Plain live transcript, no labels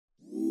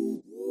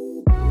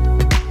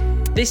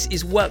This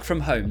is Work From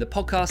Home, the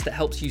podcast that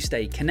helps you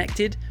stay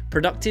connected,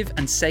 productive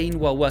and sane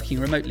while working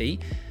remotely.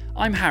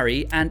 I'm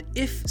Harry, and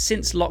if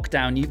since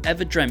lockdown you've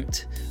ever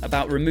dreamt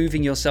about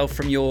removing yourself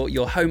from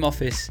your home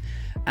office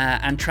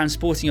and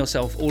transporting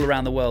yourself all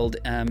around the world,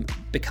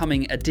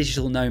 becoming a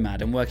digital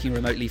nomad and working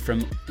remotely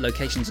from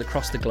locations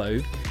across the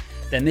globe,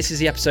 then this is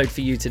the episode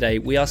for you today.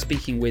 We are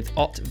speaking with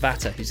Ott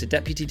Vatter, who's the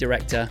Deputy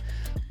Director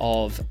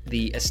of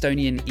the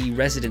Estonian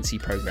e-Residency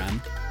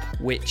Programme,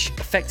 which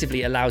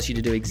effectively allows you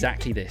to do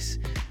exactly this.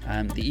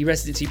 The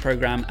e-Residency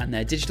Programme and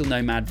their digital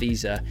nomad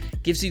visa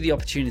gives you the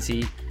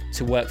opportunity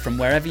to work from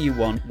wherever you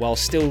want while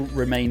still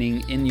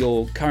remaining in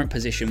your current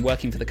position,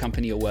 working for the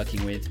company you're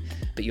working with,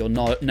 but you're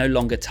no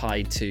longer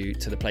tied to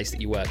the place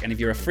that you work. And if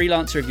you're a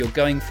freelancer, if you're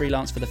going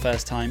freelance for the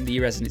first time, the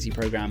e-Residency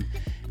Programme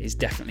is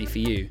definitely for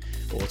you,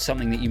 or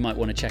something that you might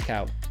want to check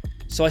out.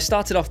 So I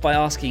started off by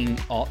asking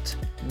Ott,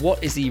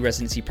 what is the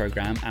e-Residency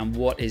Programme and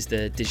what is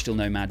the digital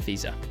nomad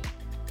visa?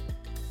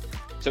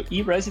 So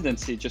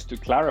e-residency, just to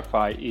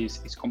clarify,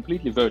 is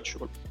completely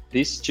virtual.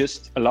 This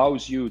just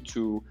allows you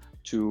to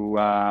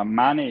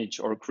manage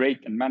or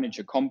create and manage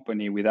a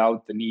company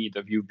without the need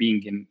of you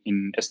being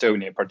in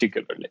Estonia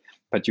particularly,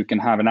 but you can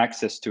have an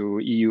access to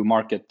EU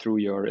market through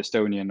your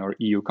Estonian or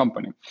EU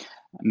company.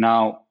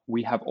 Now,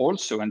 we have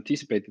also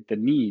anticipated the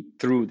need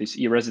through this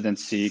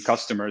e-residency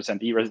customers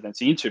and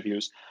e-residency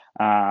interviews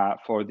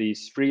for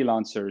these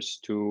freelancers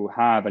to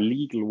have a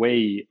legal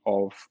way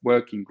of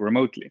working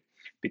remotely.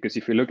 Because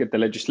if you look at the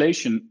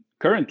legislation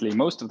currently,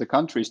 most of the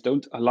countries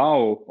don't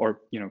allow,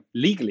 or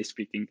legally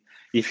speaking,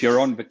 if you're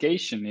on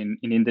vacation in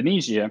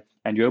Indonesia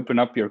and you open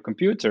up your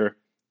computer,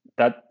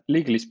 that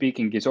legally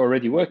speaking is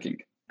already working.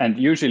 And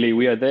usually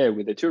we are there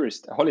with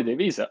a holiday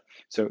visa.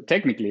 So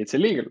technically it's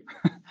illegal.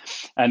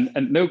 and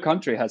no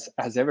country has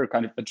ever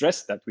kind of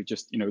addressed that. We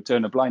just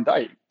turn a blind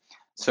eye.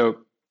 So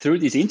through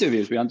these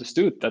interviews, we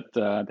understood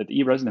that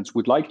e-residents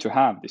would like to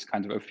have this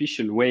kind of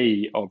official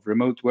way of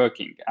remote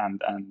working,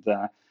 and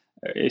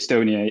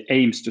Estonia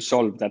aims to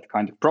solve that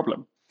kind of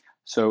problem.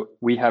 So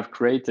we have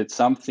created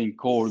something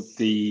called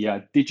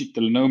the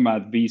Digital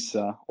Nomad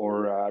Visa,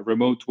 or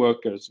Remote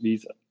Workers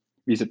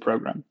Visa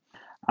Program.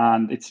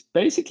 And it's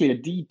basically a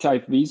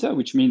D-type visa,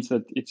 which means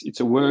that it's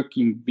a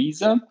working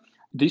visa.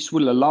 This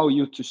will allow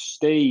you to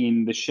stay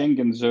in the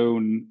Schengen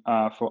zone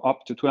for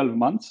up to 12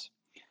 months.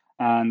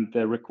 And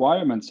the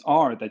requirements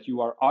are that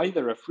you are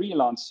either a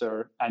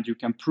freelancer and you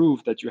can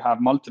prove that you have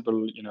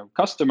multiple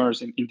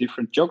customers in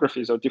different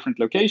geographies or different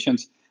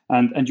locations,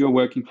 and you're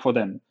working for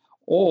them.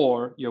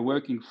 Or you're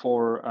working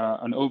for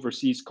an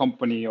overseas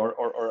company or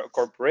a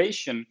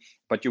corporation,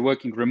 but you're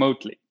working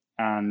remotely.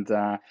 And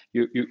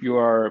you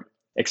are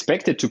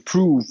expected to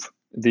prove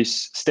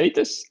this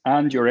status,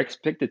 and you're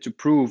expected to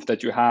prove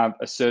that you have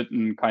a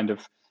certain kind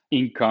of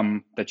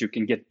income that you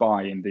can get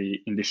by in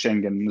the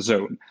Schengen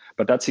zone.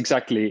 But that's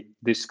exactly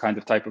this kind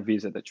of type of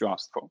visa that you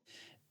asked for.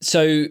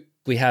 So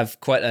we have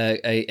quite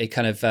a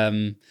kind of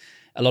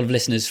a lot of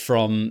listeners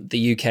from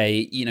the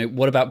UK.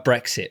 What about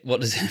Brexit?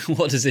 What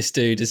does this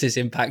do? Does this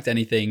impact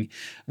anything?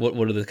 What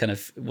are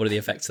the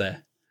effects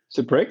there?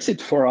 So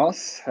Brexit for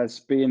us has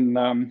been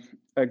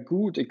a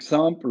good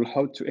example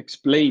how to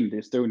explain the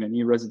Estonian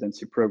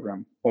e-residency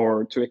program,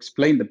 or to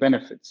explain the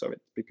benefits of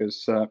it,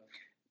 because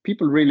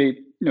people really,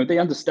 they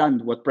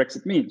understand what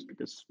Brexit means,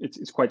 because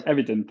it's quite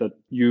evident that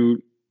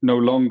you no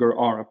longer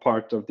are a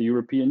part of the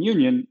European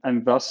Union,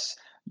 and thus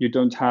you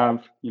don't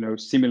have,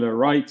 similar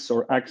rights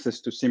or access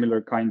to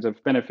similar kinds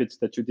of benefits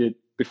that you did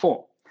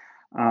before.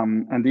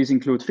 And these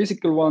include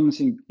physical ones,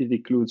 it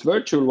includes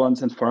virtual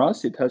ones. And for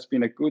us, it has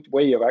been a good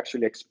way of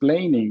actually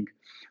explaining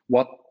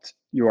what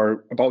you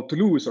are about to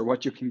lose or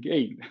what you can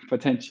gain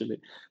potentially.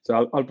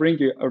 So I'll bring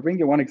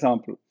you one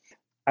example.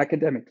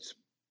 Academics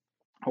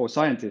or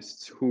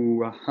scientists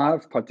who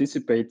have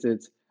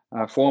participated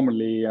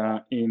formally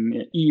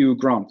in EU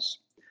grants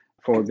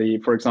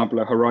for example,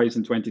 a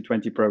Horizon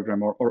 2020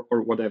 program or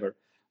whatever.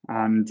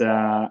 And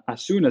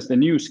as soon as the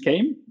news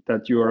came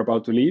that you are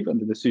about to leave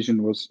and the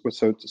decision was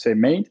so to say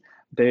made,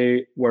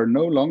 they were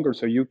no longer,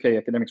 so UK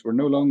academics were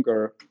no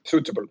longer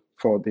suitable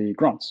for the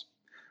grants,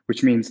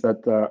 which means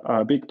that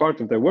a big part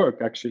of their work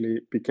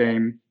actually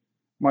became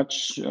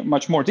much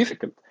more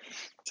difficult.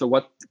 So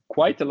what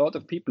quite a lot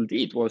of people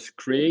did was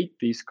create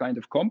these kind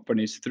of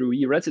companies through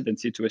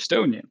e-residency to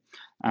Estonia,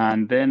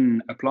 and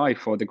then apply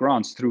for the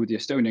grants through the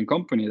Estonian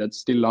company that's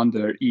still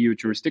under EU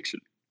jurisdiction.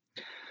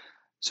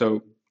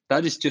 So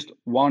that is just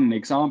one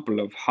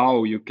example of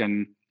how you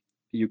can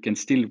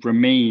still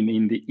remain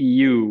in the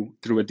EU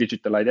through a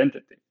digital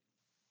identity.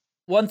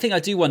 One thing I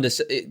do wonder,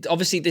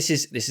 obviously this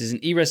is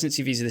an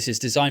e-residency visa. This is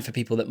designed for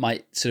people that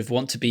might sort of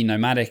want to be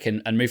nomadic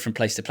and move from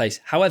place to place.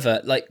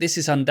 However, this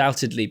has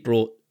undoubtedly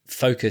brought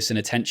focus and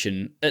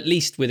attention, at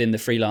least within the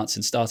freelance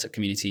and startup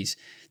communities,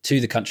 to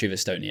the country of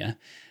Estonia.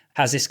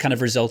 Has this kind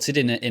of resulted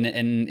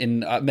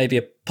in maybe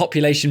a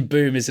population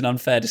boom is an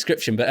unfair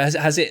description, but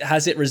has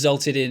it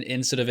resulted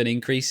in sort of an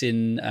increase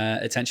in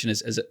attention of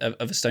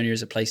Estonia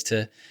as a place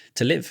to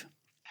live?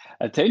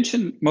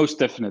 Attention, most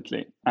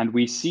definitely. And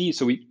we see,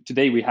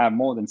 today we have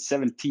more than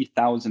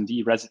 70,000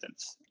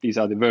 e-residents. These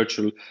are the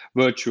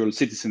virtual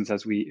citizens,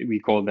 as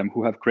we call them,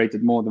 who have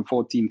created more than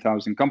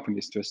 14,000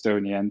 companies to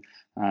Estonia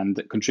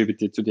and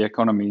contributed to the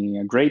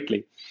economy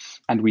greatly.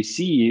 And we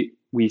see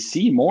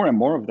more and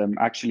more of them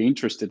actually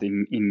interested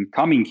in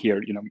coming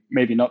here,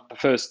 maybe not the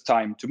first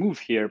time to move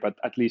here, but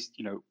at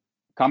least,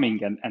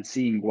 coming and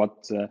seeing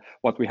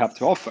what we have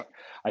to offer.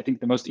 I think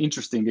the most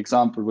interesting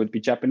example would be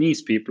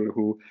Japanese people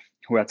who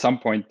at some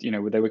point,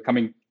 they were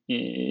coming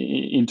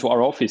into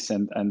our office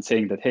and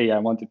saying that, hey, I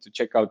wanted to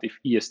check out if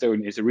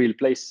eStonia is a real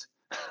place.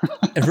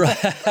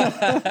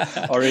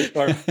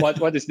 or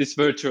what is this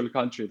virtual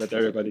country that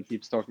everybody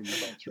keeps talking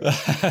about,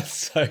 right?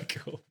 That's so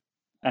cool.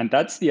 And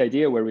that's the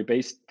idea where we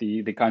based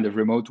the kind of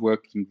remote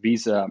working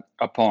visa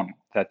upon,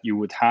 that you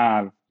would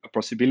have a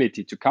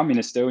possibility to come in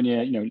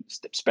Estonia,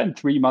 spend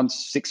 3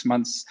 months, 6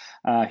 months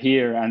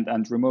here and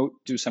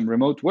do some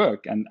remote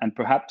work. And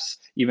perhaps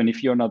even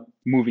if you're not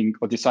moving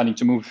or deciding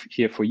to move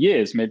here for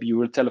years, maybe you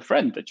will tell a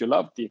friend that you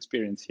love the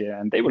experience here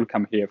and they will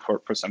come here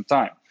for some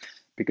time.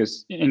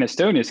 Because in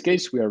Estonia's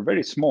case, we are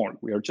very small.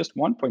 We are just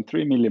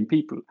 1.3 million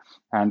people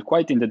and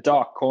quite in the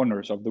dark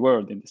corners of the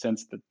world, in the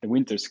sense that the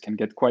winters can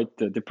get quite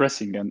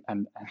depressing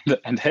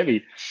and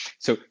heavy.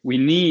 So we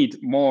need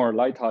more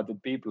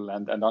lighthearted people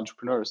and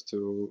entrepreneurs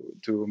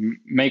to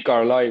make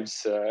our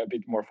lives a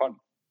bit more fun.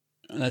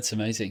 That's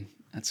amazing.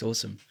 That's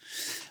awesome.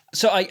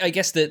 So I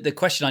guess the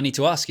question I need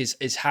to ask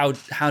is how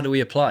do we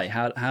apply?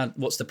 How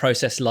what's the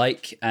process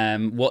like?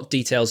 What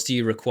details do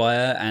you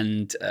require,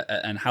 and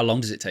how long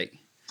does it take?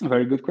 A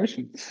very good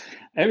question.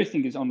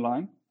 Everything is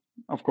online,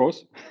 of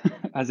course,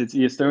 as it's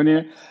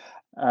eStonia,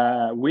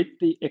 with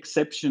the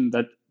exception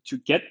that to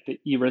get the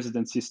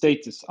e-residency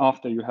status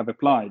after you have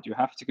applied, you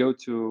have to go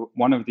to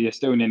one of the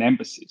Estonian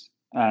embassies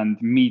and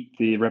meet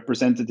the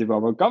representative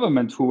of our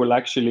government, who will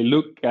actually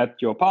look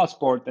at your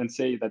passport and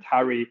say that,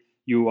 Harry,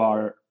 you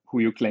are who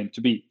you claim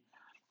to be.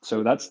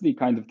 So that's the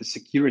kind of the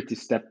security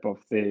step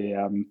of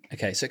the...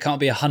 Okay, so it can't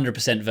be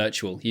 100%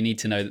 virtual. You need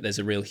to know that there's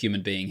a real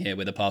human being here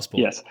with a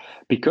passport. Yes,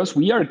 because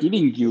we are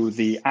giving you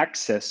the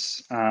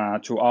access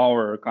to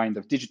our kind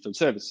of digital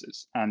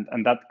services. And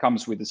that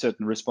comes with a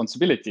certain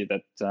responsibility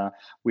that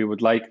we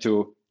would like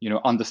to,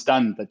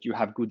 understand that you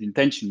have good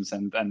intentions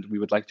and we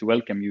would like to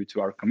welcome you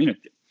to our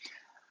community.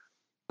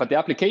 But the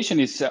application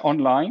is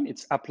online.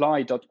 It's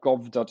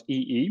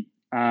apply.gov.ee.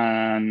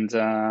 And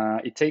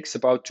it takes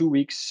about 2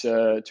 weeks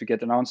to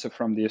get an answer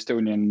from the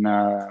Estonian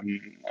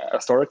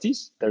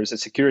authorities. There is a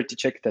security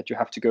check that you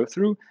have to go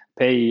through,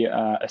 pay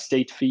a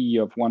state fee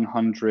of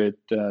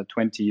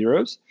 120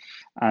 euros,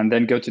 and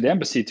then go to the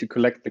embassy to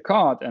collect the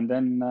card, and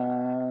then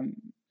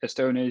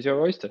Estonia is your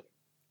oyster.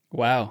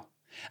 Wow.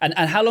 And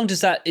how long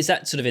is that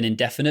sort of an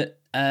indefinite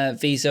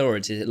visa, or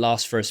does it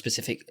last for a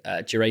specific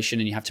duration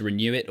and you have to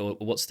renew it, or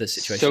what's the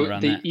situation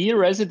around that? So the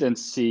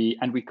e-residency,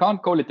 and we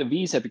can't call it a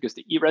visa because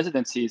the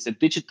e-residency is a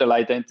digital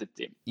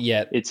identity.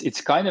 Yeah.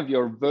 It's kind of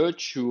your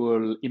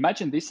virtual,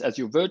 imagine this as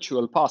your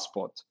virtual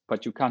passport,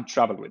 but you can't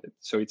travel with it.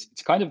 So it's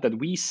kind of that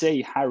we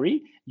say,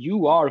 Harry,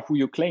 you are who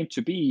you claim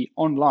to be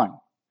online.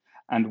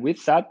 And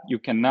with that, you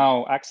can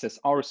now access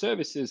our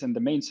services, and the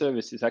main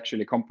service is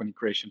actually company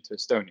creation to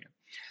Estonia.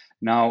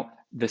 Now,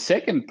 the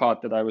second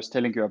part that I was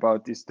telling you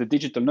about is the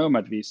digital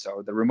nomad visa,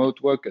 or the remote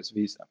workers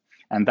visa.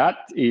 And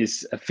that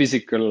is a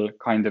physical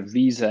kind of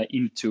visa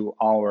into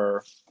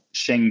our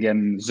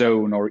Schengen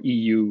zone or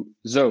EU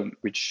zone,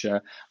 which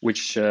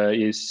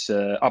is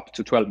up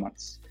to 12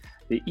 months.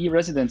 The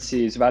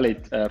e-residency is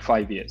valid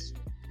 5 years.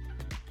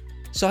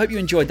 So I hope you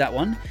enjoyed that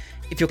one.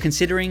 If you're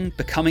considering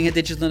becoming a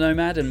digital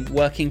nomad and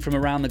working from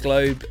around the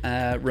globe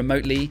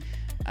remotely,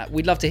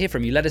 we'd love to hear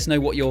from you. Let us know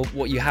what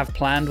you have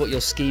planned, what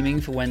you're scheming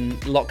for when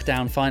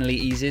lockdown finally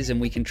eases and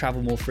we can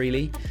travel more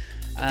freely.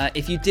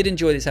 If you did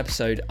enjoy this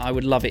episode, I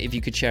would love it if you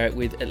could share it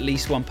with at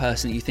least one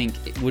person that you think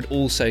would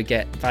also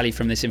get value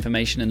from this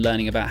information and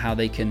learning about how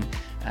they can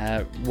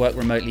work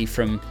remotely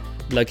from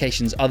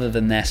locations other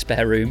than their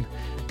spare room.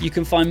 You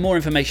can find more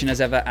information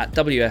as ever at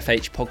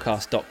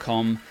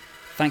wfhpodcast.com.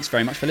 Thanks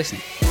very much for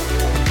listening.